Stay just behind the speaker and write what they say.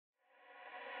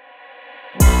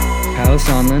Kyle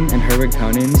Sonlin and Herwig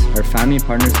Konings are founding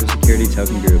partners of Security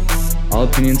Token Group. All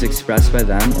opinions expressed by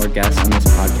them or guests on this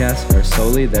podcast are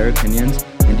solely their opinions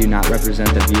and do not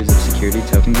represent the views of Security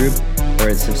Token Group or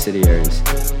its subsidiaries.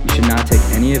 You should not take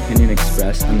any opinion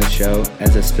expressed on the show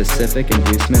as a specific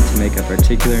inducement to make a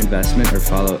particular investment or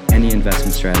follow any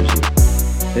investment strategy.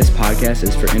 This podcast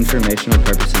is for informational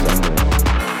purposes only.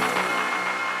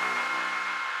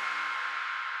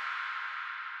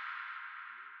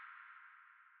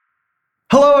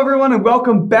 Hello, everyone, and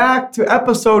welcome back to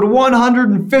episode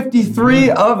 153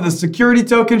 of the Security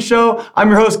Token Show. I'm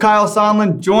your host, Kyle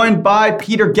Sonlin, joined by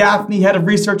Peter Gaffney, Head of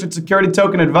Research at Security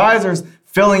Token Advisors,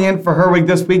 filling in for Herwig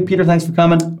this week. Peter, thanks for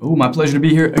coming. Oh, my pleasure to be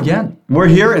here again. We're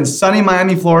here in sunny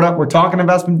Miami, Florida. We're talking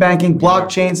investment banking,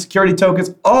 blockchain, security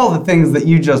tokens, all the things that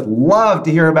you just love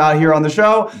to hear about here on the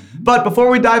show. But before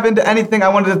we dive into anything, I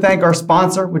wanted to thank our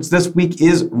sponsor, which this week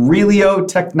is Relio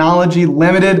Technology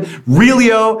Limited.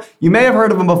 Relio, you may have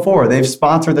heard of them before. They've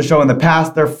sponsored the show in the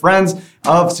past. They're friends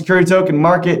of Security Token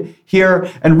Market here.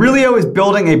 And Relio is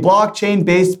building a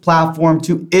blockchain-based platform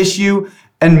to issue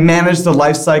and manage the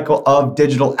lifecycle of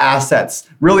digital assets.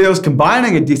 Relio is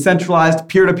combining a decentralized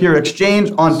peer-to-peer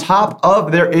exchange on top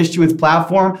of their issuance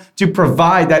platform to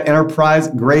provide that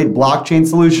enterprise-grade blockchain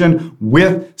solution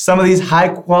with some of these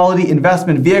high-quality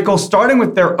investment vehicles. Starting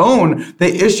with their own,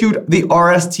 they issued the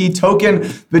RST token,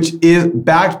 which is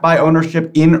backed by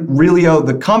ownership in Relio,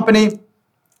 the company,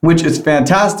 which is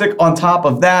fantastic. On top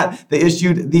of that, they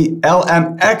issued the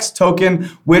LMX token,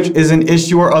 which is an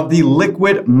issuer of the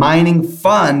Liquid Mining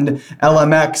Fund,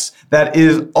 LMX, that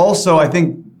is also, I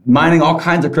think, mining all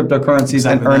kinds of cryptocurrencies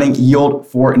and earning yield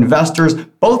for investors.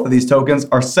 Both of these tokens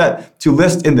are set to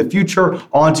list in the future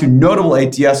onto notable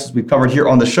ATSs we've covered here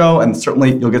on the show, and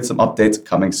certainly you'll get some updates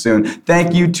coming soon.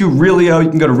 Thank you to Relio. You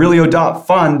can go to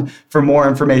relio.fund for more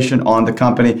information on the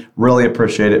company. Really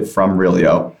appreciate it from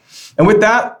Relio. And with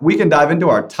that, we can dive into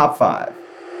our top five.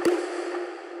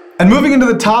 And moving into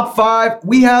the top five,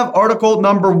 we have article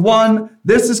number 1.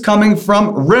 This is coming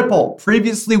from Ripple,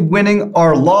 previously winning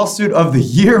our lawsuit of the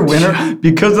year winner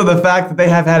because of the fact that they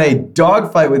have had a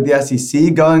dogfight with the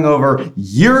SEC going over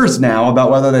years now about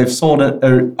whether they've sold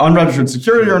an unregistered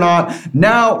security or not.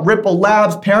 Now, Ripple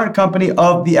Labs, parent company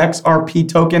of the XRP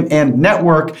token and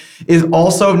network, is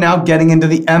also now getting into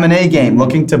the M&A game,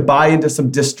 looking to buy into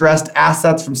some distressed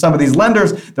assets from some of these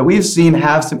lenders that we've seen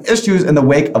have some issues in the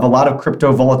wake of a lot of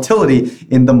crypto volatility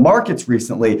in the markets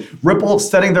recently. Ripple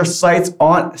setting their sights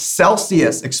on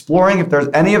Celsius, exploring if there's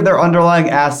any of their underlying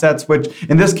assets, which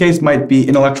in this case might be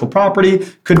intellectual property,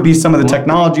 could be some of the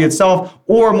technology itself,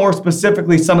 or more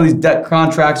specifically, some of these debt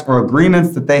contracts or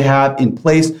agreements that they have in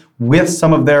place with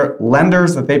some of their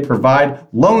lenders that they provide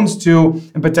loans to,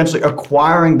 and potentially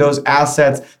acquiring those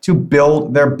assets to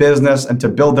build their business and to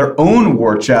build their own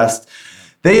war chest.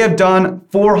 They have done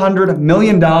 $400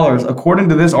 million, according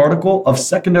to this article, of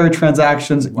secondary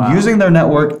transactions using their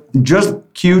network just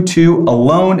Q2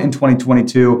 alone in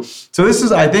 2022. So this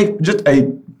is, I think, just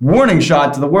a warning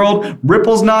shot to the world.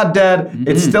 Ripple's not dead.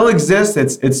 It still exists.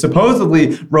 It's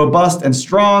supposedly robust and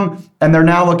strong, and they're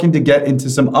now looking to get into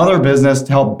some other business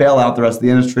to help bail out the rest of the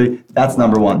industry. That's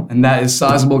number 1. And that is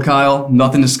sizable, Kyle.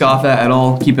 Nothing to scoff at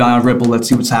all. Keep an eye on Ripple. Let's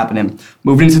see what's happening.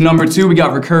 Moving into number 2, we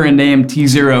got recurring name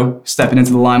tZERO stepping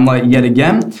into the limelight yet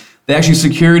again. They actually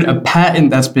secured a patent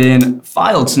that's been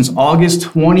filed since August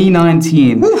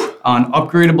 2019 on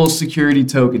upgradable security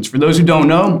tokens. For those who don't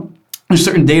know, there's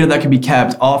certain data that can be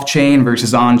kept off-chain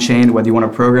versus on-chain, whether you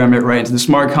want to program it right into the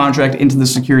smart contract, into the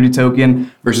security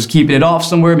token, versus keeping it off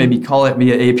somewhere, maybe call it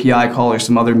via API call or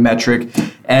some other metric.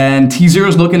 And tZERO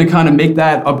is looking to kind of make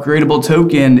that upgradable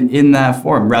token in that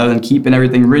form, rather than keeping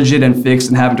everything rigid and fixed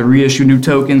and having to reissue new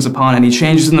tokens upon any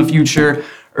changes in the future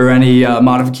or any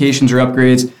modifications or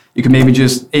upgrades. You can maybe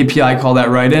just API call that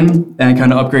right in and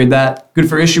kind of upgrade that. Good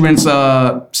for issuance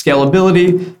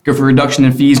scalability, good for reduction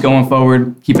in fees going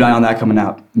forward. Keep an eye on that coming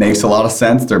out. Makes a lot of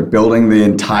sense. They're building the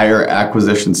entire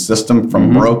acquisition system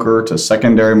from broker to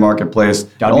secondary marketplace.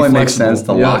 It only makes sense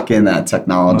to lock in that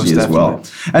technology as well.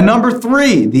 And number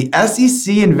 3, the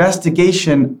SEC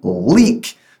investigation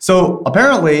leak. So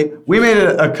apparently, we made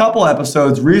a couple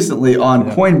episodes recently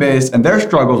on Coinbase and their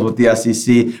struggles with the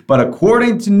SEC, but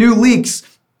according to new leaks,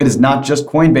 it is not just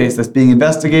Coinbase that's being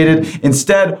investigated.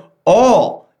 Instead,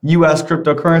 all U.S.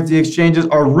 cryptocurrency exchanges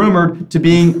are rumored to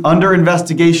being under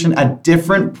investigation at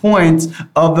different points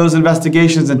of those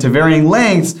investigations and to varying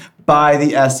lengths by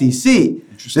the SEC.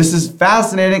 This is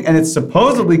fascinating, and it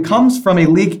supposedly comes from a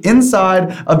leak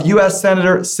inside of U.S.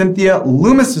 Senator Cynthia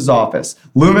Lummis's office.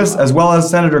 Lummis, as well as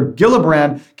Senator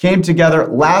Gillibrand, came together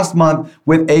last month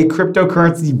with a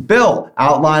cryptocurrency bill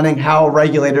outlining how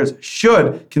regulators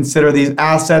should consider these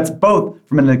assets, both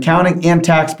from an accounting and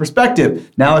tax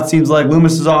perspective. Now it seems like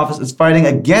Lummis's office is fighting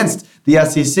against the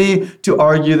SEC to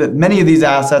argue that many of these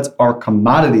assets are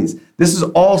commodities. This is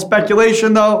all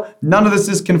speculation, though. None of this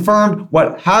is confirmed.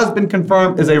 What has been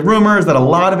confirmed is a rumor is that a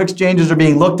lot of exchanges are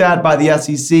being looked at by the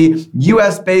SEC,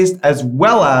 US-based, as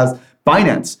well as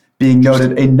Binance being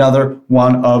noted another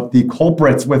one of the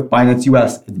culprits with Binance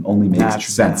US. It only makes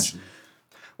sense.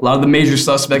 A lot of the major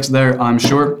suspects there, I'm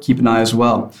sure. Keep an eye as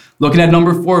well. Looking at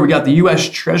number 4, we got the U.S.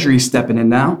 Treasury stepping in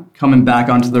now, coming back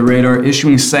onto the radar,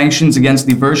 issuing sanctions against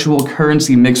the virtual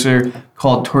currency mixer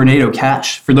called Tornado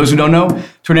Cash. For those who don't know,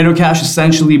 Tornado Cash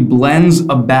essentially blends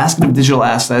a basket of digital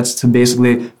assets to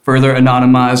basically further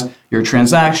anonymize your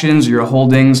transactions, your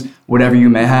holdings, whatever you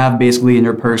may have, basically in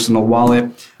your personal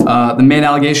wallet. The main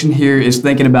allegation here is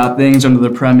thinking about things under the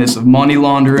premise of money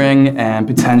laundering and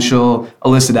potential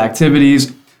illicit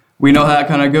activities. We know how that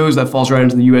kind of goes. That falls right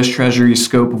into the U.S. Treasury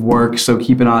scope of work, so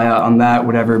keep an eye out on that,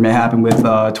 whatever may happen with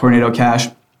Tornado Cash.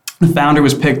 The founder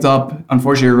was picked up,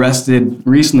 unfortunately arrested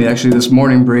recently, actually this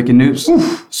morning, breaking news.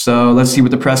 So let's see what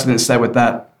the precedent set with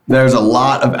that. There's a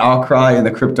lot of outcry in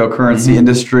the cryptocurrency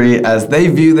industry as they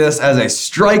view this as a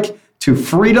strike to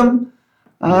freedom.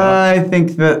 I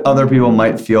think that other people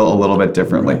might feel a little bit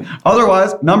differently.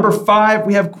 Otherwise, number 5,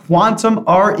 we have Quantum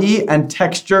RE and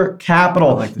Texture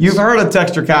Capital. You've heard of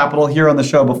Texture Capital here on the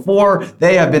show before.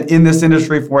 They have been in this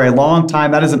industry for a long time.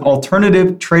 That is an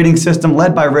alternative trading system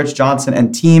led by Rich Johnson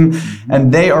and team,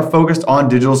 and they are focused on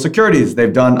digital securities.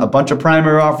 They've done a bunch of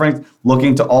primary offerings,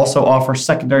 looking to also offer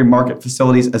secondary market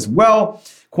facilities as well.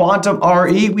 Quantum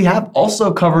RE, we have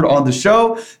also covered on the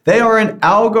show. They are an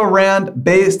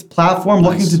Algorand-based platform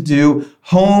looking to do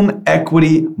home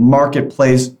equity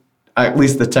marketplace, at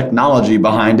least the technology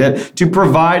behind it, to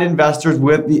provide investors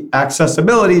with the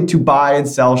accessibility to buy and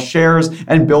sell shares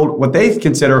and build what they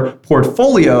consider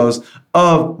portfolios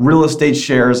of real estate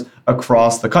shares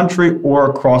across the country or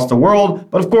across the world.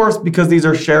 But of course, because these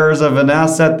are shares of an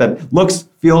asset that looks,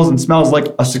 feels, and smells like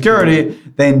a security,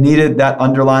 they needed that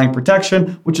underlying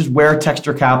protection, which is where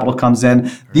Texture Capital comes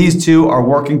in. These two are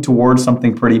working towards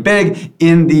something pretty big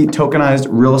in the tokenized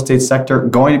real estate sector.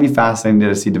 Going to be fascinating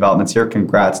to see developments here.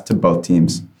 Congrats to both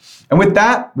teams. And with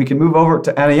that, we can move over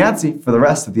to Anna Yancey for the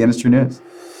rest of the industry news.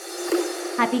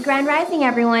 Happy Grand Rising,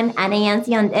 everyone. Anna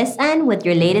Yancey on this end with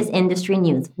your latest industry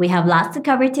news. We have lots to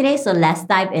cover today, so let's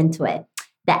dive into it.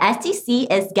 The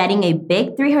SEC is getting a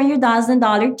big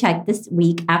 $300,000 check this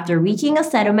week after reaching a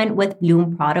settlement with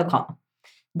Bloom Protocol.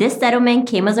 This settlement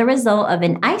came as a result of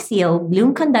an ICO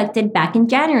Bloom conducted back in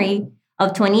January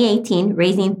of 2018,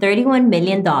 raising $31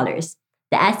 million.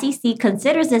 The SEC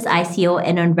considers this ICO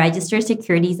an unregistered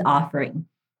securities offering.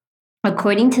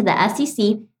 According to the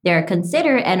SEC, they are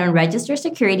considered an unregistered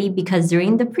security because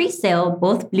during the pre-sale,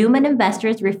 both Bloom and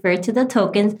investors referred to the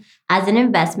tokens as an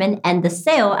investment and the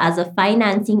sale as a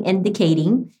financing,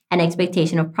 indicating an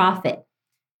expectation of profit.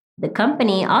 The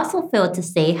company also failed to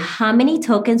say how many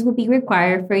tokens will be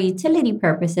required for utility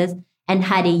purposes and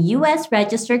had a U.S.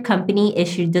 registered company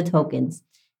issue the tokens.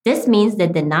 This means they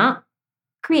did not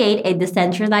create a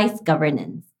decentralized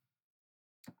governance.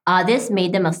 This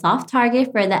made them a soft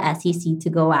target for the SEC to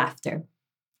go after.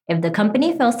 If the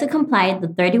company fails to comply, the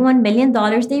 $31 million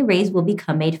they raised will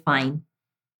become made fine.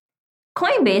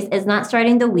 Coinbase is not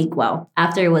starting the week well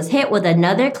after it was hit with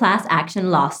another class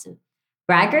action lawsuit.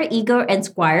 Bragger, Eager, and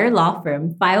Squire law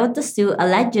firm filed the suit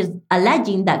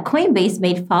alleging that Coinbase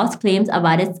made false claims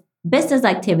about its business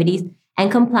activities and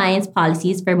compliance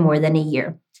policies for more than a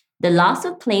year. The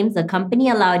lawsuit claims the company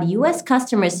allowed U.S.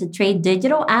 customers to trade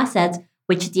digital assets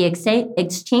which the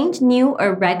exchange knew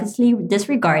or recklessly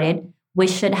disregarded, which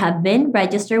should have been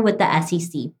registered with the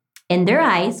SEC. In their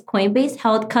eyes, Coinbase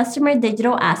held customer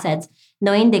digital assets,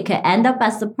 knowing they could end up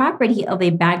as the property of a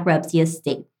bankruptcy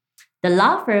estate. The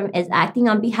law firm is acting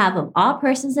on behalf of all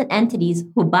persons and entities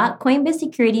who bought Coinbase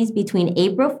securities between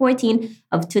April 14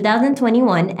 of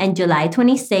 2021 and July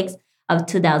 26 of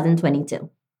 2022.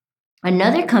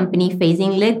 Another company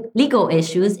facing legal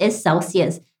issues is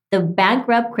Celsius, the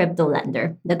bankrupt crypto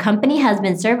lender. The company has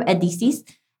been served a cease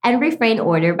and refrain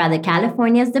order by the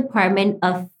California's Department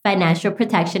of Financial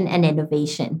Protection and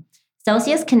Innovation.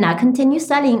 Celsius cannot continue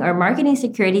selling or marketing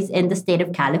securities in the state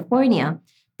of California.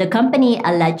 The company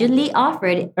allegedly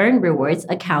offered earned rewards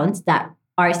accounts that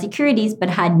are securities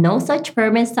but had no such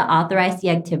permits to authorize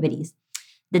the activities.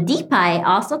 The DPI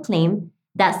also claimed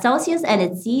that Celsius and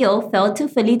its CEO failed to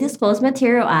fully disclose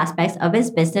material aspects of its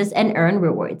business and earn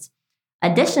rewards.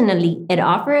 Additionally, it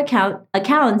offered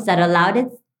accounts that allowed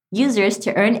its users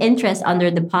to earn interest on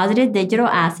their deposited digital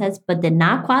assets but did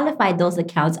not qualify those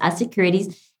accounts as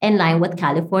securities in line with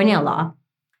California law.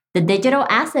 The digital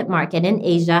asset market in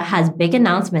Asia has big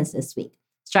announcements this week.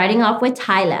 Starting off with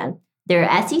Thailand, their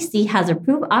SEC has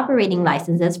approved operating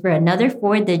licenses for another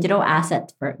 4 digital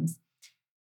asset firms.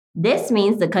 This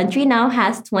means the country now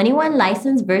has 21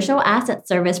 licensed virtual asset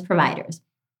service providers.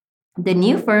 The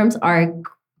new firms are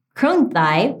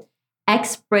Krungthai,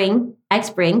 Xspring,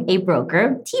 a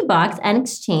broker, T-Box, an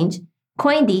exchange,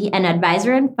 Coindy, an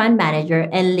advisor and fund manager,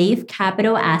 and Leaf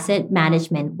Capital Asset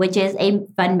Management, which is a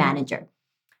fund manager.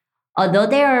 Although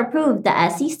they are approved, the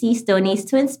SEC still needs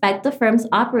to inspect the firm's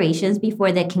operations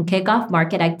before they can kick off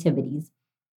market activities.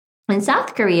 In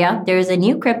South Korea, there is a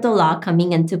new crypto law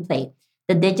coming into play.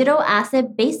 The Digital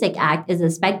Asset Basic Act is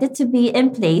expected to be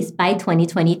in place by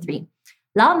 2023.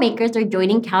 Lawmakers are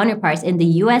joining counterparts in the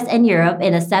US and Europe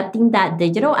in accepting that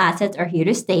digital assets are here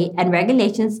to stay and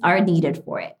regulations are needed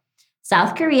for it.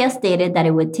 South Korea stated that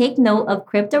it would take note of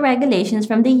crypto regulations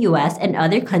from the US and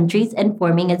other countries in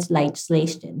forming its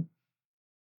legislation.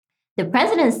 The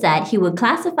president said he would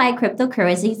classify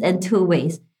cryptocurrencies in 2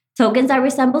 ways: tokens that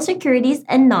resemble securities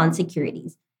and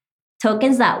non-securities.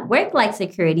 Tokens that work like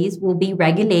securities will be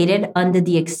regulated under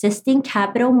the existing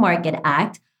Capital Market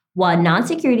Act, while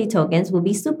non-security tokens will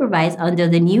be supervised under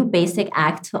the new Basic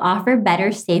Act to offer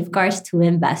better safeguards to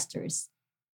investors.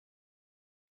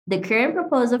 The current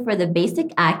proposal for the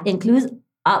Basic Act includes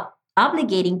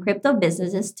obligating crypto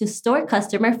businesses to store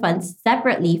customer funds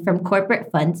separately from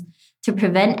corporate funds to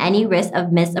prevent any risk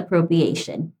of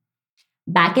misappropriation.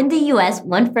 Back in the US,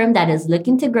 one firm that is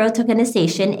looking to grow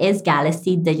tokenization is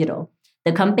Galaxy Digital.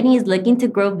 The company is looking to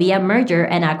grow via merger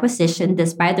and acquisition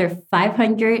despite their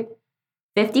 $554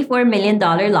 million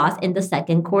loss in the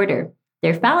second quarter.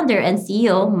 Their founder and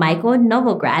CEO, Michael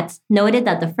Novogratz, noted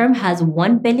that the firm has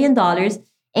 $1 billion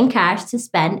in cash to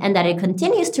spend and that it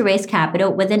continues to raise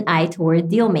capital with an eye toward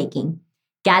deal-making.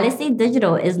 Galaxy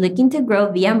Digital is looking to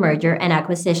grow via merger and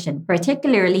acquisition,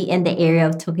 particularly in the area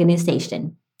of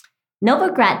tokenization.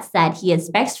 Novogratz said he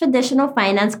expects traditional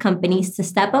finance companies to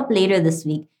step up later this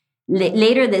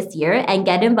year and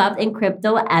get involved in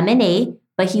crypto M&A,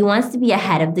 but he wants to be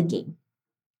ahead of the game.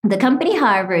 The company,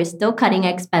 however, is still cutting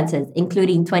expenses,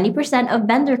 including 20% of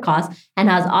vendor costs, and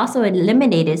has also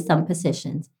eliminated some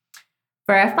positions.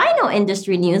 For our final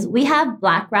industry news, we have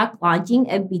BlackRock launching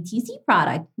a BTC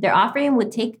product. Their offering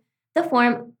would take the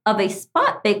form of a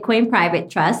spot Bitcoin private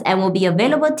trust and will be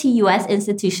available to U.S.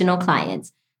 institutional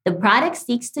clients. The product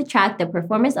seeks to track the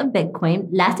performance of Bitcoin,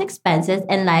 less expenses,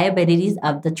 and liabilities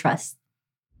of the trust.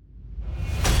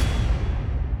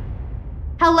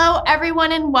 Hello,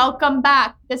 everyone, and welcome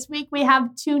back. This week we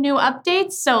have 2 new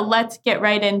updates, so let's get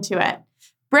right into it.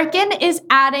 Bricken is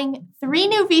adding 3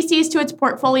 new VCs to its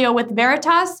portfolio with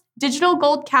Veritas, Digital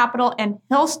Gold Capital, and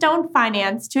Hillstone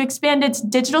Finance to expand its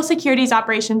digital securities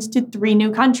operations to 3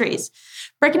 new countries.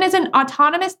 Bricken is an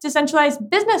autonomous, decentralized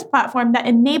business platform that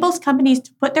enables companies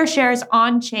to put their shares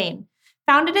on-chain.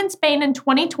 Founded in Spain in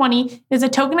 2020, it is a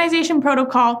tokenization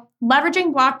protocol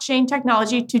leveraging blockchain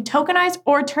technology to tokenize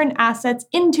or turn assets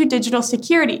into digital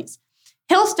securities.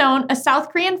 Hillstone, a South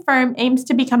Korean firm, aims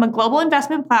to become a global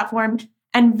investment platform,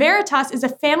 and Veritas is a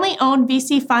family-owned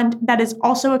VC fund that is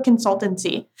also a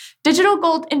consultancy. Digital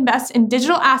Gold invests in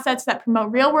digital assets that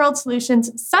promote real-world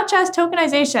solutions such as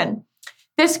tokenization.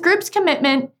 This group's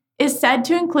commitment is said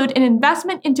to include an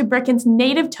investment into Bricken's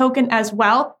native token as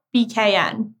well,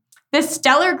 BKN. This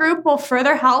stellar group will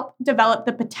further help develop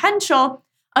the potential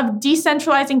of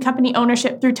decentralizing company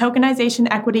ownership through tokenization,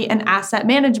 equity, and asset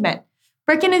management.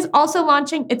 Bricken is also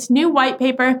launching its new white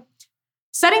paper,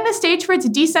 setting the stage for its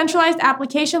decentralized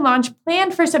application launch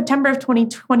planned for September of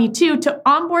 2022 to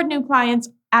onboard new clients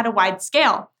at a wide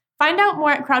scale. Find out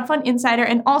more at Crowdfund Insider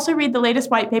and also read the latest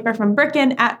white paper from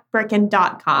Bricken at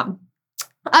bricken.com.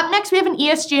 Up next, we have an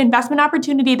ESG investment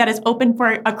opportunity that is open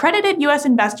for accredited U.S.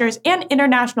 investors and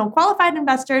international qualified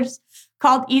investors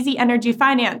called Easy Energy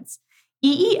Finance.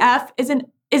 EEF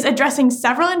is addressing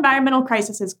several environmental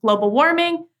crises: global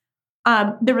warming,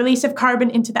 the release of carbon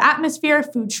into the atmosphere,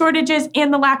 food shortages,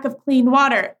 and the lack of clean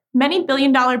water. Many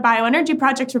billion-dollar bioenergy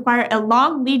projects require a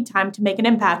long lead time to make an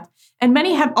impact, and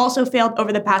many have also failed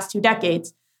over the past 2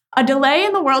 decades. A delay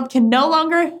in the world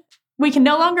we can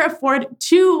no longer afford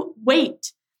to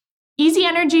wait. Easy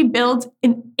Energy builds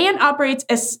and operates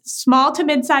as small to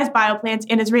mid-sized bioplants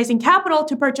and is raising capital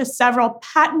to purchase several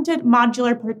patented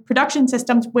modular production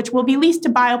systems, which will be leased to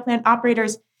bioplant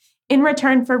operators in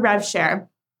return for rev share.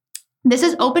 This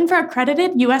is open for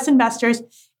accredited U.S. investors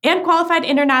and qualified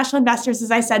international investors,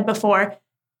 as I said before,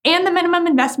 and the minimum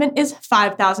investment is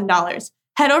 $5,000.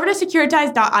 Head over to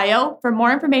securitize.io for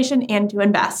more information and to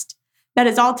invest. That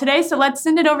is all today, so let's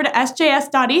send it over to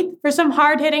sjs.eth for some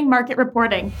hard-hitting market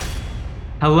reporting.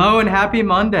 Hello and happy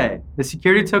Monday. The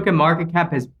security token market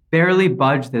cap has barely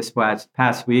budged this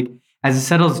past week as it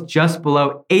settles just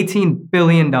below $18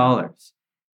 billion.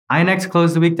 INX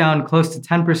closed the week down close to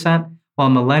 10%, while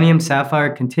Millennium Sapphire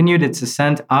continued its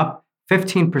ascent up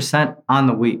 15% on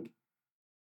the week.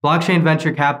 Blockchain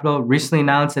Venture Capital recently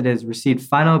announced that it has received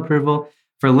final approval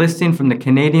for listing from the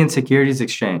Canadian Securities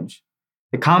Exchange.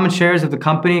 The common shares of the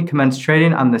company commenced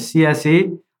trading on the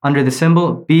CSE under the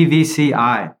symbol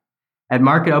BVCI at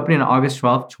market opening on August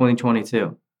 12,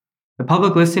 2022. The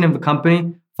public listing of the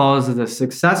company follows the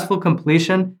successful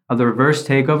completion of the reverse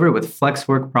takeover with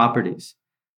Flexwork Properties,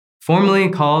 formerly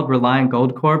called Reliant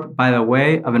Gold Corp, by the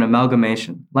way of an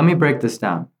amalgamation. Let me break this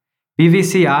down.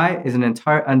 BVCI is an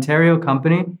Ontario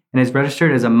company and is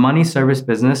registered as a money service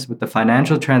business with the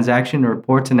Financial Transaction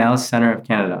Reports Analysis Centre of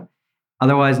Canada,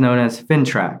 otherwise known as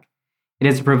FinTrack. It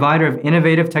is a provider of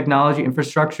innovative technology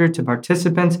infrastructure to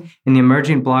participants in the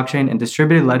emerging blockchain and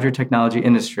distributed ledger technology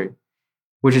industry,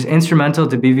 which is instrumental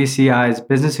to BVCI's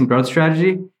business and growth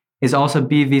strategy. Is also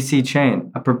BVC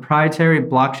Chain, a proprietary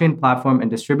blockchain platform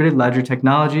and distributed ledger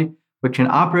technology which can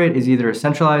operate as either a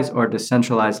centralized or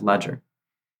decentralized ledger.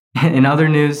 In other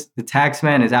news, the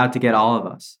taxman is out to get all of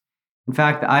us. In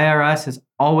fact, the IRS has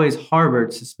always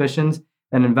harbored suspicions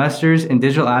that investors in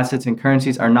digital assets and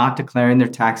currencies are not declaring their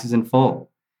taxes in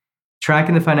full.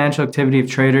 Tracking the financial activity of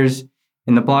traders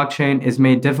in the blockchain is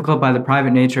made difficult by the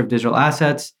private nature of digital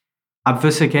assets,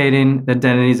 obfuscating the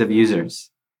identities of users.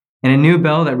 In a new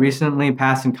bill that recently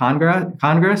passed in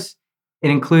Congress,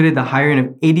 it included the hiring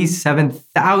of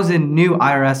 87,000 new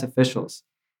IRS officials.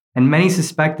 And many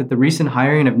suspect that the recent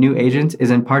hiring of new agents is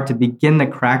in part to begin the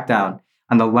crackdown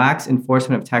on the lax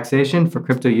enforcement of taxation for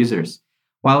crypto users.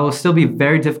 While it will still be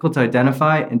very difficult to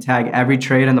identify and tag every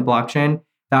trade on the blockchain,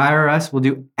 the IRS will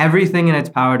do everything in its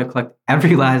power to collect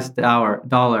every last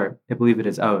dollar I believe it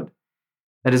is owed.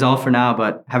 That is all for now,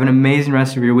 but have an amazing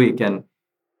rest of your week and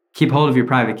keep hold of your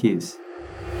private keys.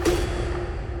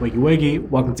 Wakey wakey,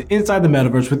 welcome to Inside the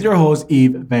Metaverse with your host,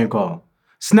 Eve Van Call.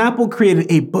 Snapple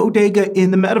created a bodega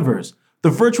in the metaverse. The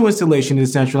virtual installation in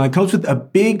Decentraland comes with a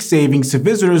big savings to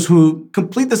visitors who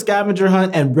complete the scavenger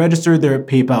hunt and register their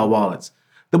PayPal wallets.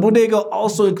 The bodega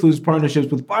also includes partnerships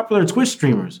with popular Twitch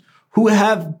streamers who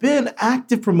have been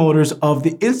active promoters of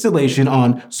the installation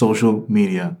on social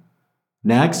media.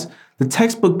 Next, the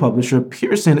textbook publisher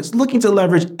Pearson is looking to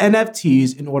leverage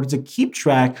NFTs in order to keep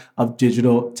track of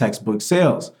digital textbook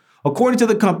sales. According to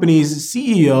the company's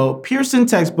CEO, Pearson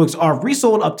textbooks are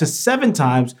resold up to 7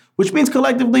 times, which means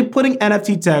collectively putting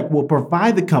NFT tech will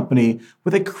provide the company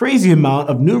with a crazy amount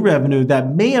of new revenue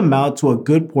that may amount to a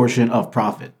good portion of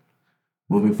profit.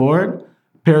 Moving forward,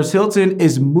 Paris Hilton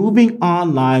is moving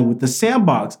online with the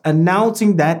Sandbox,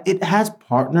 announcing that it has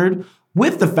partnered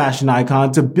with the fashion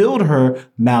icon to build her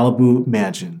Malibu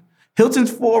mansion. Hilton's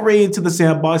foray into the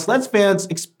Sandbox lets fans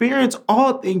experience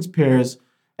all things Paris,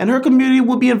 and her community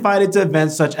will be invited to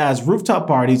events such as rooftop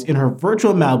parties in her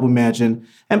virtual Malibu mansion,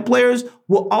 and players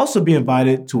will also be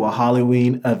invited to a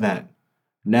Halloween event.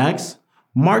 Next,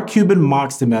 Mark Cuban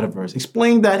mocks the metaverse,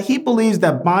 explaining that he believes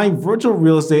that buying virtual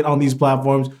real estate on these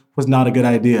platforms was not a good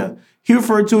idea. He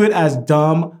referred to it as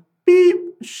dumb beep.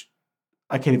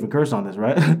 I can't even curse on this,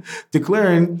 right?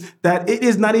 Declaring that it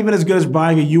is not even as good as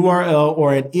buying a URL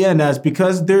or an ENS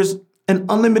because there's an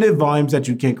unlimited volumes that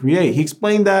you can create. He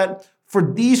explained that for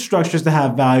these structures to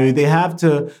have value, they have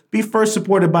to be first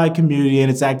supported by a community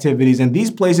and its activities, and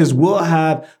these places will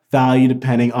have value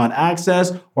depending on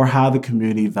access or how the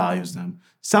community values them.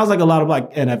 Sounds like a lot of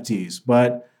like NFTs,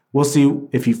 but we'll see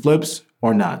if he flips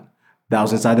or not. That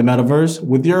was Inside the Metaverse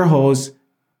with your host,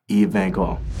 Eve Van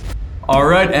Call. All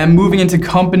right, and moving into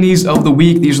companies of the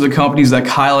week, these are the companies that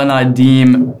Kyle and I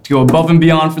deem to go above and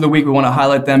beyond for the week. We want to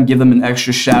highlight them, give them an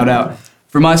extra shout out.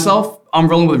 For myself, I'm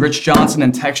rolling with Rich Johnson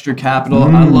and Texture Capital.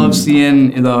 I love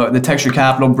seeing the Texture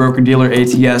Capital broker-dealer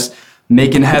ATS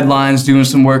making headlines, doing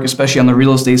some work, especially on the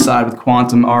real estate side with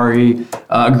Quantum RE.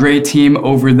 A great team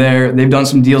over there. They've done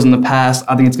some deals in the past.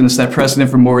 I think it's going to set precedent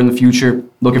for more in the future.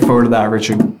 Looking forward to that,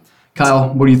 Richard. Kyle,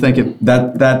 what are you thinking?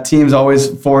 That team's always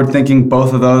forward-thinking.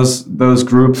 Both of those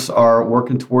groups are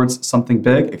working towards something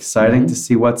big. Exciting to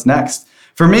see what's next.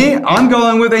 For me, I'm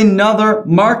going with another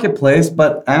marketplace,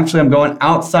 but actually I'm going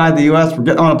outside the US. We're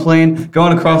getting on a plane,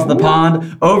 going across the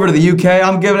pond over to the UK.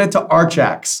 I'm giving it to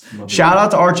Archax. Shout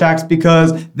out to Archax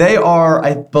because they are,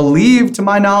 I believe, to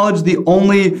my knowledge, the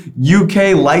only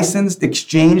UK licensed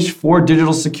exchange for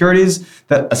digital securities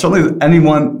that certainly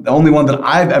the only one that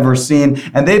I've ever seen.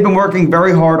 And they've been working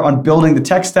very hard on building the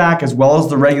tech stack as well as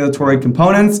the regulatory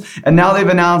components. And now they've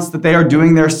announced that they are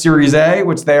doing their Series A,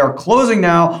 which they are closing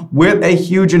now with a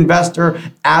huge investor,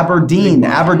 Aberdeen.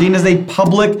 Aberdeen is a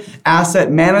public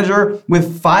asset manager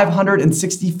with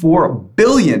 $564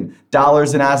 billion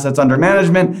in assets under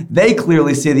management. They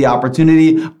clearly see the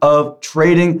opportunity of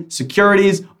trading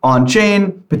securities on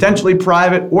chain, potentially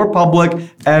private or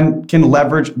public, and can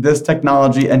leverage this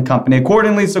technology and company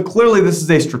accordingly. So clearly this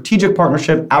is a strategic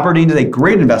partnership. Aberdeen is a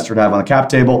great investor to have on the cap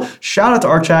table. Shout out to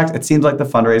Archax. It seems like the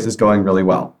fundraise is going really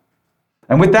well.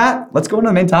 And with that, let's go into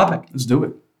the main topic. Let's do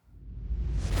it.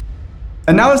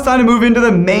 And now it's time to move into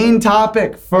the main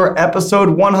topic for episode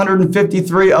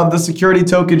 153 of the Security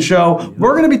Token Show.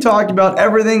 We're going to be talking about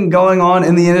everything going on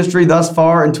in the industry thus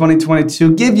far in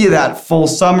 2022, give you that full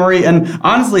summary. And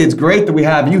honestly, it's great that we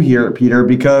have you here, Peter,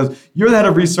 because you're the head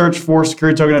of research for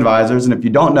Security Token Advisors. And if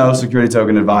you don't know Security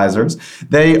Token Advisors,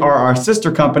 they are our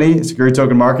sister company, Security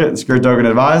Token Market and Security Token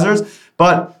Advisors.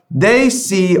 But they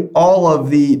see all of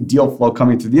the deal flow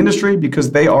coming through the industry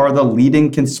because they are the leading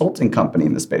consulting company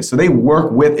in the space. So they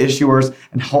work with issuers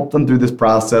and help them through this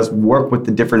process, work with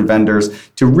the different vendors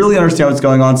to really understand what's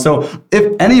going on. So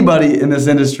if anybody in this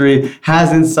industry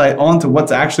has insight onto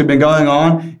what's actually been going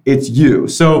on, it's you.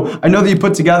 So I know that you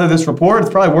put together this report.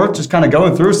 It's probably worth just kind of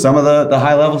going through some of the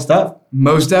high level stuff.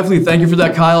 Most definitely. Thank you for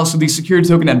that, Kyle. So the Security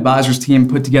Token Advisors team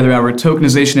put together our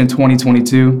tokenization in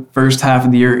 2022, first half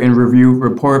of the year in review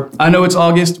report. I know it's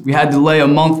August. We had to delay a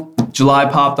month. July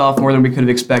popped off more than we could have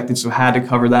expected, so had to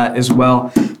cover that as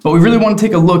well. But we really want to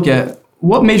take a look at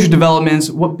what major developments,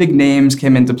 what big names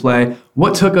came into play,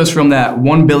 what took us from that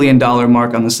 $1 billion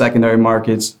mark on the secondary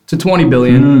markets to $20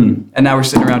 billion, and now we're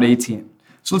sitting around 18.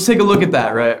 So let's take a look at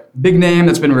that, right? Big name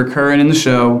that's been recurring in the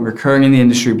show, recurring in the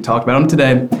industry. We talked about them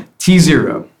today.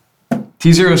 T0.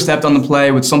 T0 stepped on the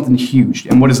play with something huge.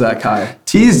 And what is that, Kai?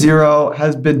 T0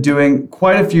 has been doing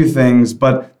quite a few things,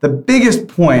 but the biggest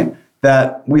point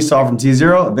that we saw from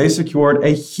T0, they secured a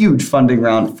huge funding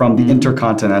round from the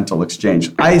Intercontinental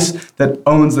Exchange. ICE, that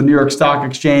owns the New York Stock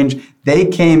Exchange, they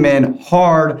came in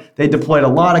hard. They deployed a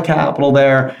lot of capital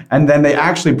there, and then they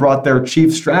actually brought their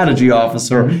chief strategy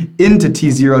officer into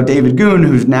T0, David Goon,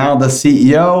 who's now the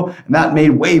CEO, and that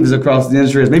made waves across the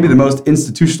industry as maybe the most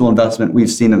institutional investment we've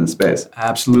seen in the space.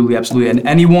 Absolutely, absolutely. And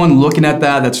anyone looking at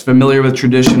that that's familiar with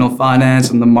traditional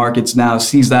finance and the markets now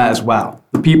sees that as wow.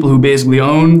 The people who basically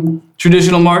own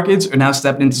traditional markets are now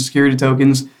stepping into security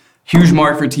tokens. Huge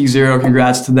mark for T0.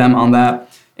 Congrats to them on that.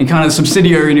 And kind of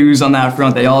subsidiary news on that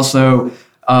front, they also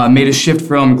made a shift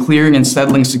from clearing and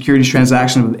settling securities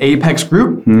transactions with Apex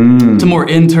Group to more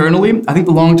internally. I think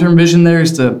the long-term vision there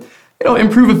is to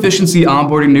improve efficiency,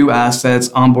 onboarding new assets,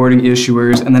 onboarding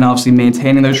issuers, and then obviously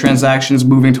maintaining those transactions,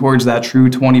 moving towards that true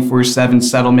 24/7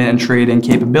 settlement and trading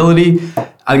capability.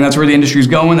 I think that's where the industry is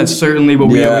going. That's certainly what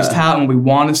we always tout and we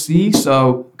want to see.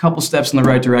 So a couple steps in the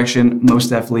right direction, most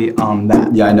definitely on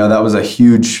that. Yeah, I know that was a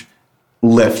huge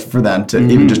lift for them to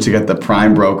even just to get the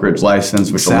prime brokerage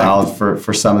license, which allows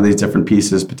for some of these different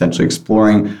pieces, potentially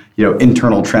exploring,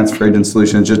 internal transfer agent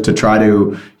solutions just to try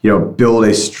to, build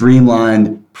a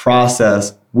streamlined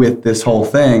process with this whole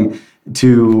thing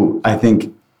to, I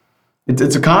think,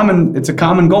 it's a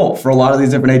common goal for a lot of these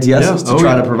different ATSs to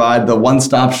try to provide the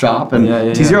one-stop shop. And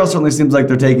T0 certainly seems like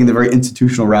they're taking the very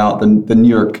institutional route, the New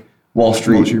York Wall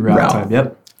Street route.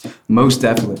 Yep, most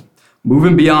definitely.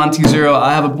 Moving beyond T0,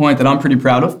 I have a point that I'm pretty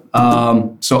proud of.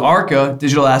 So Arca,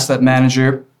 digital asset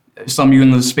manager, some of you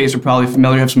in the space are probably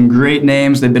familiar, have some great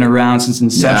names. They've been around since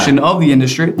inception of the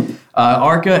industry.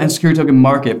 Arca and Security Token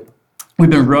Market, we've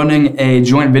been running a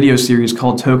joint video series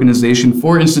called Tokenization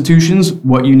for Institutions,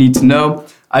 What You Need to Know.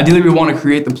 Ideally, we want to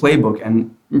create the playbook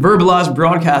and verbalize,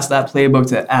 broadcast that playbook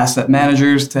to asset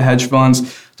managers, to hedge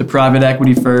funds, to private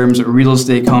equity firms, real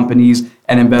estate companies,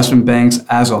 and investment banks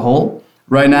as a whole.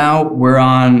 Right now, we're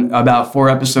on about 4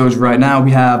 episodes right now.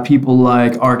 We have people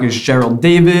like Arca's Gerald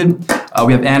David.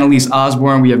 We have Annalise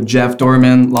Osborne. We have Jeff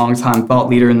Dorman, longtime thought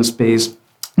leader in the space,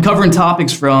 covering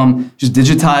topics from just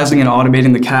digitizing and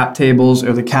automating the cap tables,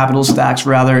 or the capital stacks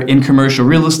rather, in commercial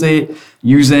real estate,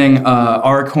 using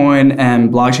Rcoin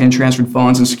and blockchain transferred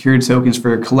funds and security tokens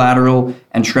for collateral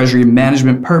and treasury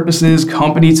management purposes,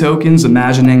 company tokens,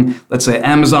 imagining, let's say,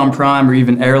 Amazon Prime or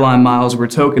even airline miles were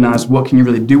tokenized. What can you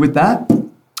really do with that?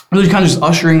 Really kind of just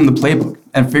ushering in the playbook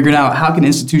and figuring out how can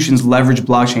institutions leverage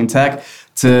blockchain tech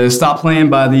to stop playing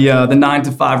by the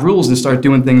 9-to-5 rules and start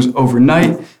doing things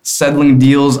overnight, settling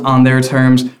deals on their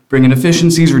terms, bringing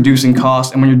efficiencies, reducing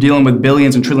costs. And when you're dealing with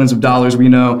billions and trillions of dollars, we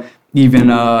know even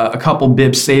a couple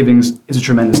bps savings is a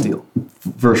tremendous deal.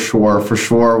 For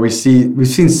sure. We've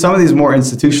seen some of these more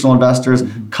institutional investors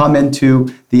come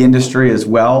into the industry as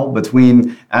well.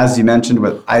 Between, as you mentioned,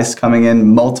 with ICE coming in,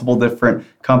 multiple different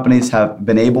companies have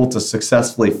been able to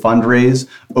successfully fundraise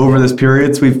over this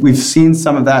period. So we've seen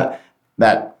some of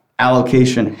that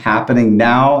allocation happening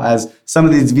now, as some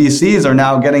of these VCs are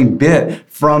now getting bit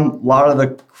from a lot of the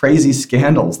crazy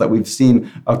scandals that we've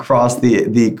seen across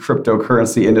the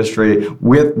cryptocurrency industry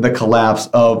with the collapse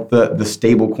of the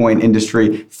stablecoin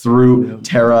industry through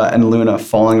Terra and Luna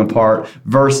falling apart,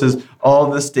 versus all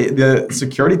of the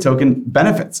security token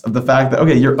benefits of the fact that,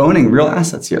 okay, you're owning real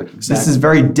assets here. Exactly. This is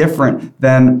very different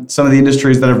than some of the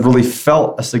industries that have really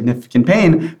felt a significant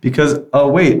pain because, oh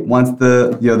wait, once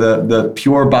the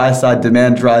pure buy side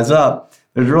demand dries up,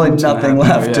 there's really nothing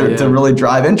left to really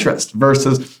drive interest,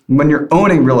 versus when you're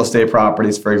owning real estate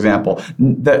properties, for example,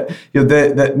 that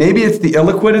maybe it's the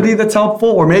illiquidity that's helpful,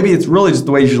 or maybe it's really just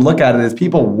the way you should look at it is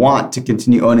people want to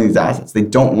continue owning these assets. They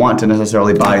don't want to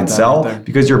necessarily buy and sell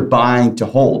because you're buying to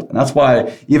hold. And that's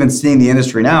why even seeing the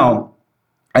industry now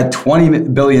at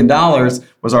 $20 billion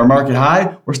was our market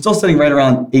high, we're still sitting right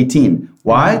around 18.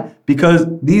 Why? Because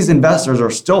these investors are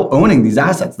still owning these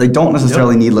assets. They don't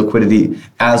necessarily need liquidity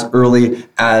as early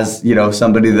as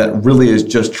somebody that really is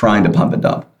just trying to pump and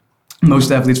dump. Most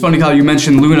definitely. It's funny, Kyle, you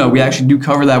mentioned Luna. We actually do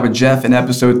cover that with Jeff in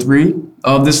episode 3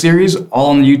 of the series, all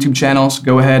on the YouTube channel. So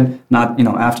go ahead,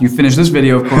 after you finish this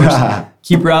video, of course,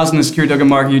 keep browsing the Security Token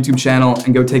Market YouTube channel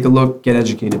and go take a look, get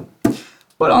educated.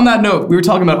 But on that note, we were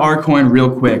talking about Arcoin real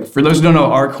quick. For those who don't know,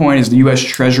 Arcoin is the U.S.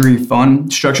 Treasury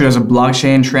fund, structured as a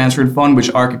blockchain transferred fund,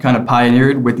 which Arca kind of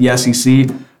pioneered with the SEC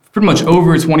for pretty much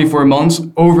over 24 months,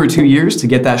 over 2 years to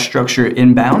get that structure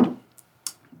inbound.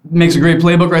 Makes a great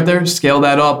playbook right there. Scale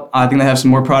that up. I think they have some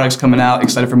more products coming out.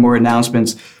 Excited for more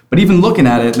announcements. But even looking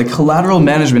at it, the collateral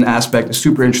management aspect is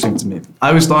super interesting to me. I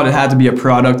always thought it had to be a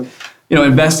product.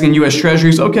 Investing in U.S.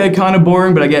 Treasuries, okay, kind of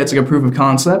boring, but I get it's like a proof of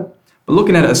concept. But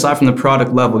looking at it, aside from the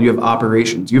product level, you have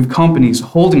operations. You have companies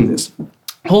holding this,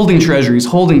 holding treasuries,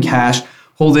 holding cash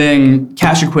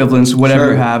equivalents,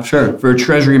 whatever you have, for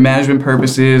treasury management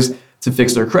purposes, to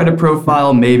fix their credit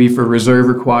profile, maybe for reserve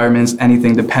requirements,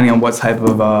 anything depending on what type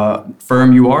of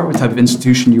firm you are, what type of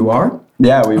institution you are.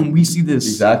 Yeah, we see this.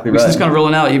 Exactly right. We see this kind of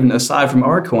rolling out, even aside from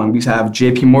Arcoin. We have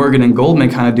JP Morgan and Goldman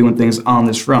kind of doing things on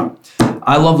this front.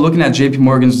 I love looking at JP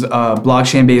Morgan's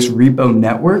blockchain-based repo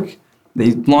network.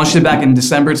 They launched it back in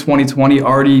December 2020,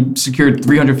 already secured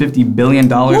 $350 billion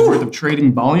worth of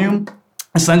trading volume,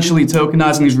 essentially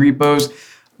tokenizing these repos.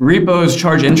 Repos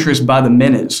charge interest by the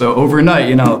minute. So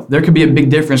overnight, there could be a big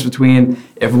difference between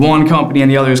if one company and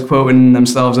the other is quoting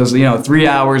themselves as, 3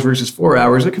 hours versus 4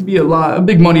 hours. There could be a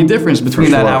big money difference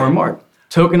between that hour mark.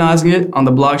 Tokenizing it on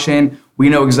the blockchain, we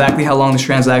know exactly how long this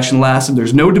transaction lasted.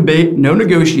 There's no debate, no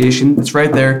negotiation. It's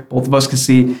right there. Both of us can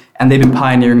see. And they've been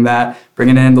pioneering that,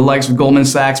 bringing in the likes of Goldman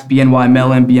Sachs, BNY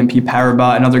Mellon, BNP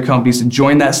Paribas, and other companies to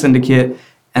join that syndicate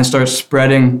and start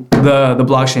spreading the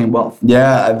blockchain wealth.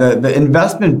 Yeah, the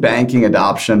investment banking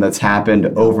adoption that's happened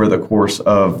over the course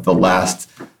of the last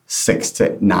 6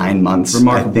 to 9 months,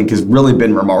 I think has really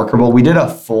been remarkable. We did a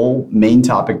full main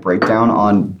topic breakdown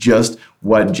on just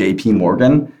what JP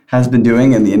Morgan has been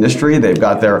doing in the industry. They've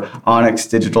got their Onyx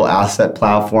digital asset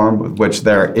platform with which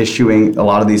they're issuing a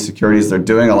lot of these securities. They're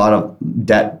doing a lot of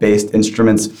debt-based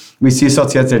instruments. We see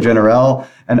Societe Generale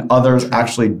and others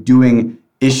actually doing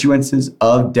issuances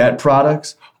of debt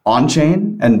products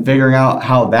on-chain and figuring out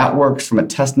how that works from a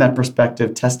testnet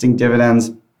perspective, testing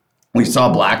dividends. We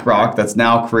saw BlackRock that's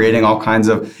now creating all kinds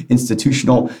of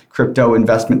institutional crypto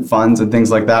investment funds and things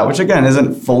like that, which again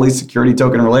isn't fully security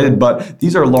token related, but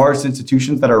these are large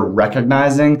institutions that are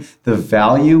recognizing the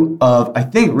value of, I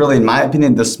think really in my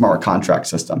opinion, the smart contract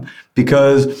system.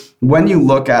 Because when you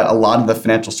look at a lot of the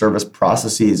financial service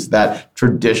processes that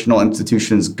traditional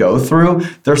institutions go through,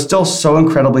 they're still so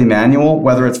incredibly manual,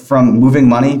 whether it's from moving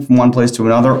money from one place to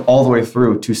another, all the way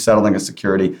through to settling a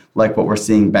security, like what we're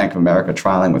seeing Bank of America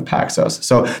trialing with Paxos.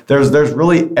 So there's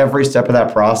really every step of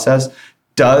that process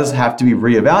does have to be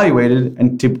reevaluated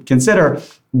and to consider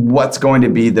what's going to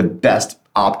be the best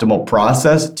optimal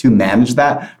process to manage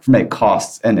that from a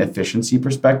costs and efficiency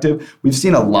perspective. We've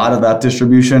seen a lot of that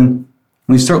distribution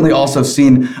We've certainly also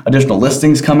seen additional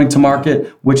listings coming to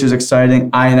market, which is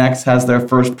exciting. INX has their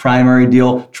first primary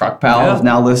deal. TruckPal is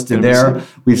now listed there.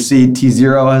 We've seen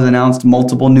T0 has announced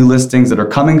multiple new listings that are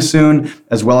coming soon,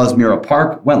 as well as Mira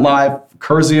Park went live.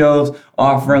 Curzio's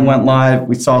offering went live.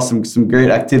 We saw some great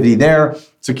activity there.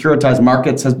 Securitized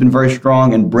Markets has been very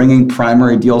strong in bringing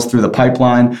primary deals through the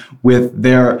pipeline with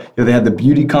their, they had the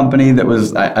beauty company that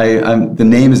was, the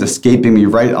name is escaping me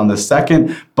right on the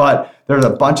second, but there's a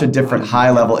bunch of different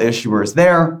high-level issuers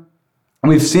there. And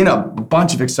we've seen a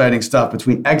bunch of exciting stuff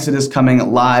between Exodus coming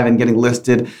live and getting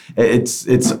listed.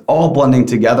 It's all blending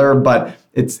together, but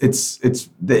it's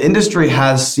the industry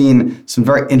has seen some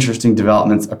very interesting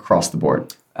developments across the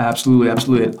board.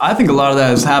 Absolutely. I think a lot of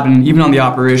that is happening even on the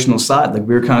operational side, like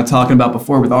we were kind of talking about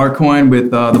before with Arcoin, with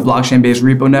the blockchain-based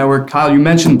repo network. Kyle, you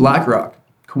mentioned BlackRock.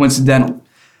 Coincidental.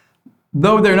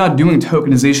 Though they're not doing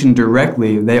tokenization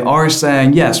directly, they are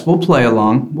saying, yes, we'll play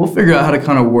along. We'll figure out how to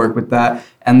kind of work with that.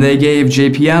 And they gave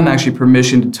JPM actually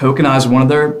permission to tokenize one of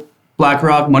their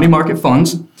BlackRock money market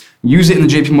funds, use it in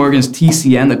the JP Morgan's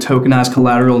TCN, the tokenized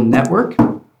collateral network,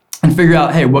 and figure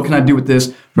out, hey, what can I do with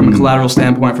this from a collateral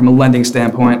standpoint, from a lending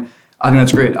standpoint? I think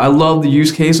that's great. I love the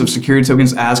use case of security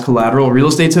tokens as collateral, real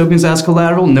estate tokens as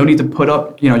collateral. No need to put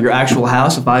up, your actual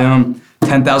house. If I own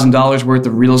 $10,000 worth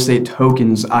of real estate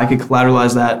tokens, I could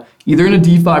collateralize that either in a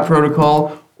DeFi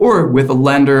protocol or with a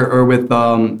lender or with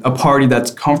a party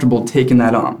that's comfortable taking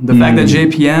that on. The fact that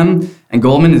JPM and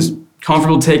Goldman is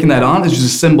comfortable taking that on is just a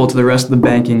symbol to the rest of the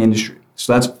banking industry.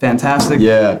 So that's fantastic.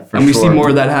 Yeah, and we see more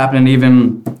of that happening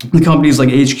even with companies like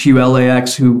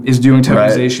HQLAX, who is doing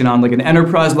tokenization on like an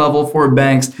enterprise level for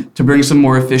banks to bring some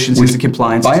more efficiencies to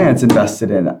compliance. Binance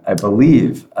invested in, I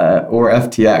believe, or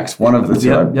FTX, one of the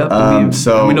two. Yep.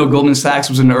 So we know Goldman Sachs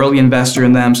was an early investor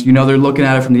in them, so they're looking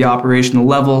at it from the operational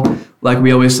level. Like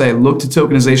we always say, look to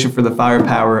tokenization for the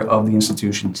firepower of the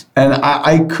institutions. And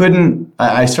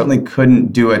I certainly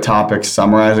couldn't do a topic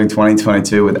summarizing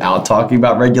 2022 without talking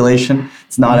about regulation.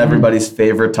 It's not everybody's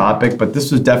favorite topic, but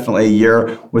this was definitely a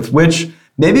year with which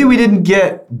maybe we didn't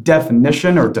get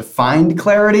definition or defined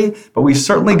clarity, but we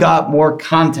certainly got more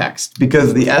context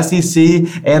because the SEC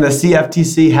and the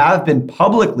CFTC have been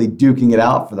publicly duking it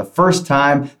out for the first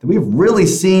time that we've really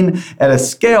seen at a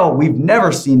scale we've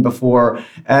never seen before.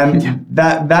 And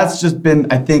that's just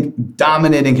been, I think,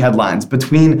 dominating headlines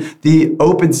between the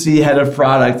OpenSea head of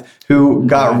product who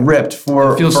got ripped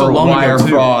for wire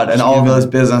fraud and all of those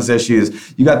business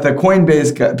issues. You got the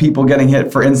Coinbase people getting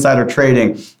hit for insider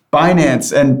trading.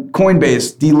 Binance and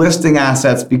Coinbase delisting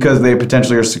assets because they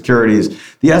potentially are securities.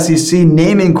 The SEC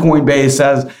naming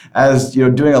Coinbase as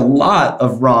doing a lot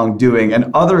of wrongdoing,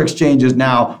 and other exchanges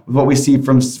now with what we see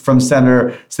from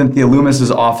Senator Cynthia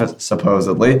Lummis's office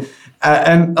supposedly.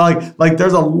 And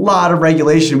there's a lot of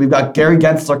regulation. We've got Gary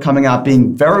Gensler coming out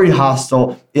being very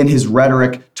hostile in his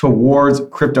rhetoric towards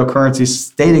cryptocurrencies,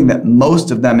 stating that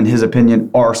most of them, in his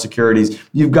opinion, are securities.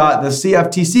 You've got the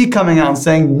CFTC coming out and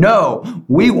saying, no,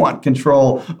 we want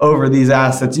control over these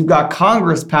assets. You've got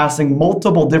Congress passing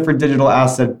multiple different digital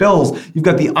asset bills. You've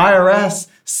got the IRS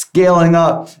scaling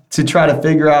up to try to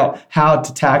figure out how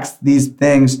to tax these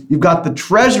things. You've got the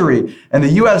Treasury and the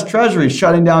U.S. Treasury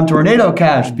shutting down Tornado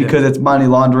Cash because it's money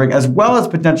laundering, as well as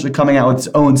potentially coming out with its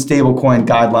own stablecoin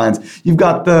guidelines. You've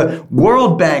got the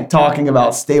World Bank talking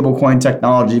about stablecoin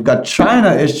technology. You've got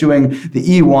China issuing the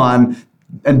yuan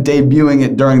and debuting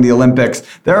it during the Olympics.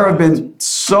 There have been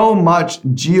so much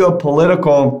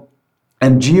geopolitical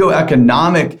and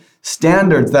geoeconomic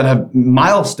standards that have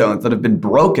milestones that have been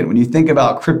broken. When you think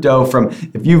about crypto,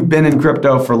 if you've been in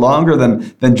crypto for longer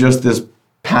than just this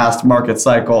past market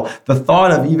cycle, the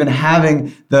thought of even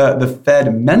having the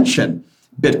Fed mention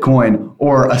Bitcoin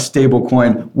or a stable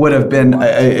coin would have been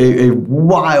a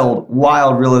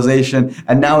wild realization.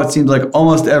 And now it seems like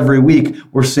almost every week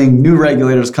we're seeing new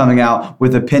regulators coming out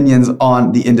with opinions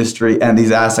on the industry and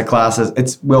these asset classes.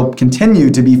 It will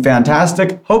continue to be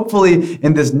fantastic. Hopefully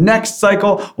in this next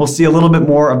cycle, we'll see a little bit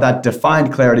more of that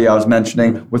defined clarity I was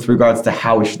mentioning with regards to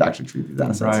how we should actually treat these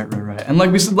assets. Right. And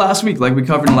like we said last week, like we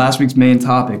covered in last week's main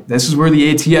topic, this is where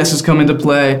the ATSs come into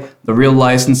play, the real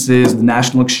licenses, the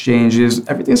national exchanges.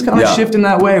 Everything's kind of shifting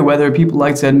that way, whether people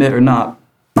like to admit or not.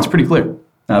 It's pretty clear.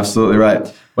 Absolutely right.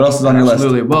 What else is on your list?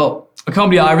 Absolutely. Well, a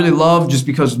company I really love just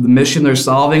because of the mission they're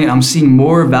solving, and I'm seeing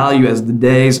more value as the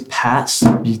days pass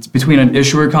between an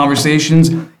issuer conversations,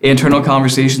 internal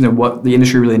conversations, and what the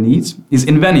industry really needs, is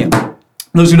Invenium.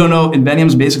 Those who don't know, Invenium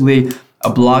is basically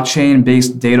a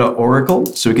blockchain-based data oracle,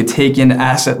 so it could take in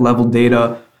asset-level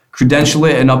data, credential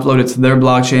it and upload it to their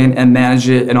blockchain and manage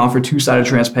it and offer two-sided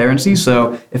transparency.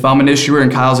 So if I'm an issuer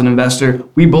and Kyle's an investor,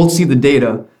 we both see the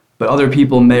data, but other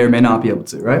people may or may not be able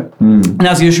to, right? And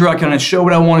as the issuer, I kind of show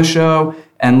what I want to show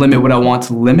and limit what I want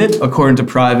to limit according to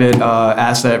private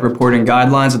asset reporting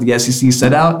guidelines that the SEC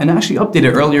set out and actually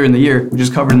updated earlier in the year, which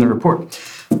is covered in the report.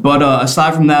 But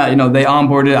aside from that, they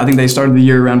onboarded, I think they started the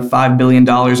year around $5 billion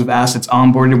of assets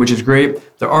onboarded, which is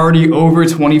great. They're already over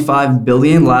 $25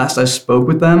 billion last I spoke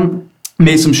with them.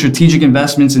 Made some strategic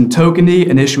investments in Tokeny,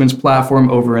 an issuance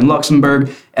platform over in Luxembourg,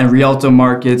 and Rialto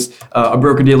Markets, a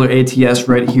broker-dealer ATS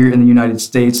right here in the United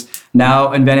States. Now,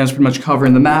 Invenium's pretty much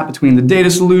covering the map between the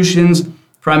data solutions,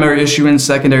 primary issuance,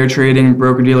 secondary trading,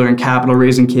 broker-dealer, and capital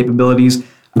raising capabilities.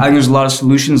 I think there's a lot of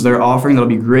solutions they're offering that'll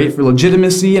be great for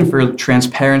legitimacy and for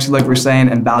transparency, like we're saying,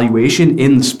 and valuation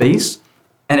in the space.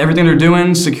 And everything they're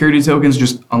doing, security tokens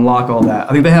just unlock all that.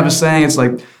 I think they have a saying, it's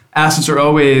like, assets are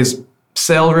always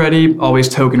sale ready, always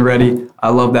token ready. I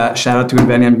love that. Shout out to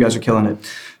Invenium. You guys are killing it.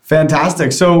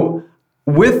 Fantastic. So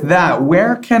with that,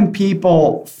 where can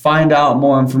people find out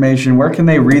more information? Where can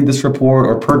they read this report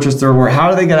or purchase the report? How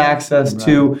do they get access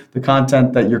to the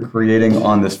content that you're creating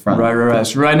on this front? Right.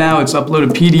 So right now it's uploaded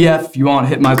PDF. If you want,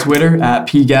 hit my Twitter at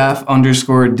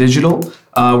pgaff_digital.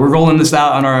 We're rolling this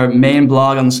out on our main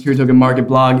blog, on the Security Token Market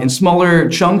blog, in smaller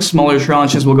chunks, smaller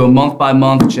tranches. We'll go month by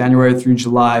month, January through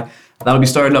July. That'll be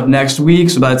starting up next week.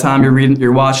 So by the time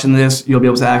you're watching this, you'll be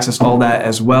able to access all that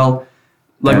as well.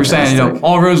 Like Fantastic. we're saying,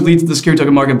 all roads lead to the Security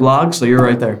Token Market blog, so you're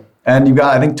right there. And you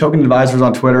got, I think, Token Advisors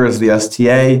on Twitter is the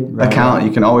STA account.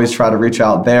 You can always try to reach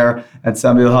out there and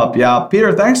somebody will help you out.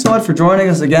 Peter, thanks so much for joining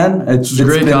us again. It's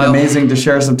great, been Kyle. amazing to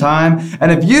share some time.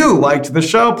 And if you liked the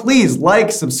show, please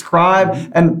like,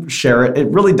 subscribe, and share it. It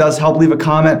really does help. Leave a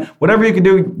comment. Whatever you can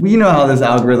do, you know how this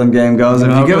algorithm game goes. If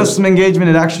you give us some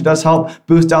engagement, it actually does help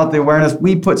boost out the awareness.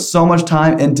 We put so much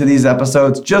time into these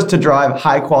episodes just to drive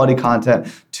high quality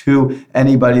content to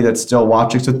anybody that's still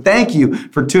watching. So thank you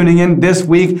for tuning in this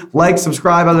week. Like,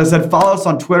 subscribe. As I said, follow us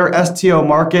on Twitter, STO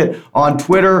Market on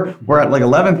Twitter. We're at like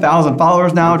 11,000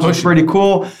 followers now, which is pretty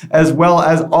cool, as well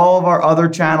as all of our other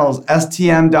channels,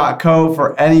 stm.co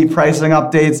for any pricing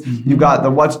updates. You've got the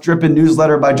What's Drippin'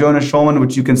 newsletter by Jonas Schulman,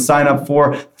 which you can sign up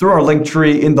for through our link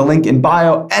tree in the link in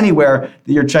bio. Anywhere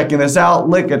that you're checking this out,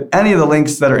 look at any of the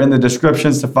links that are in the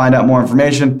descriptions to find out more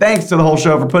information. Thanks to the whole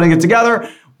show for putting it together.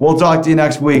 We'll talk to you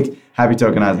next week. Happy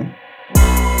tokenizing.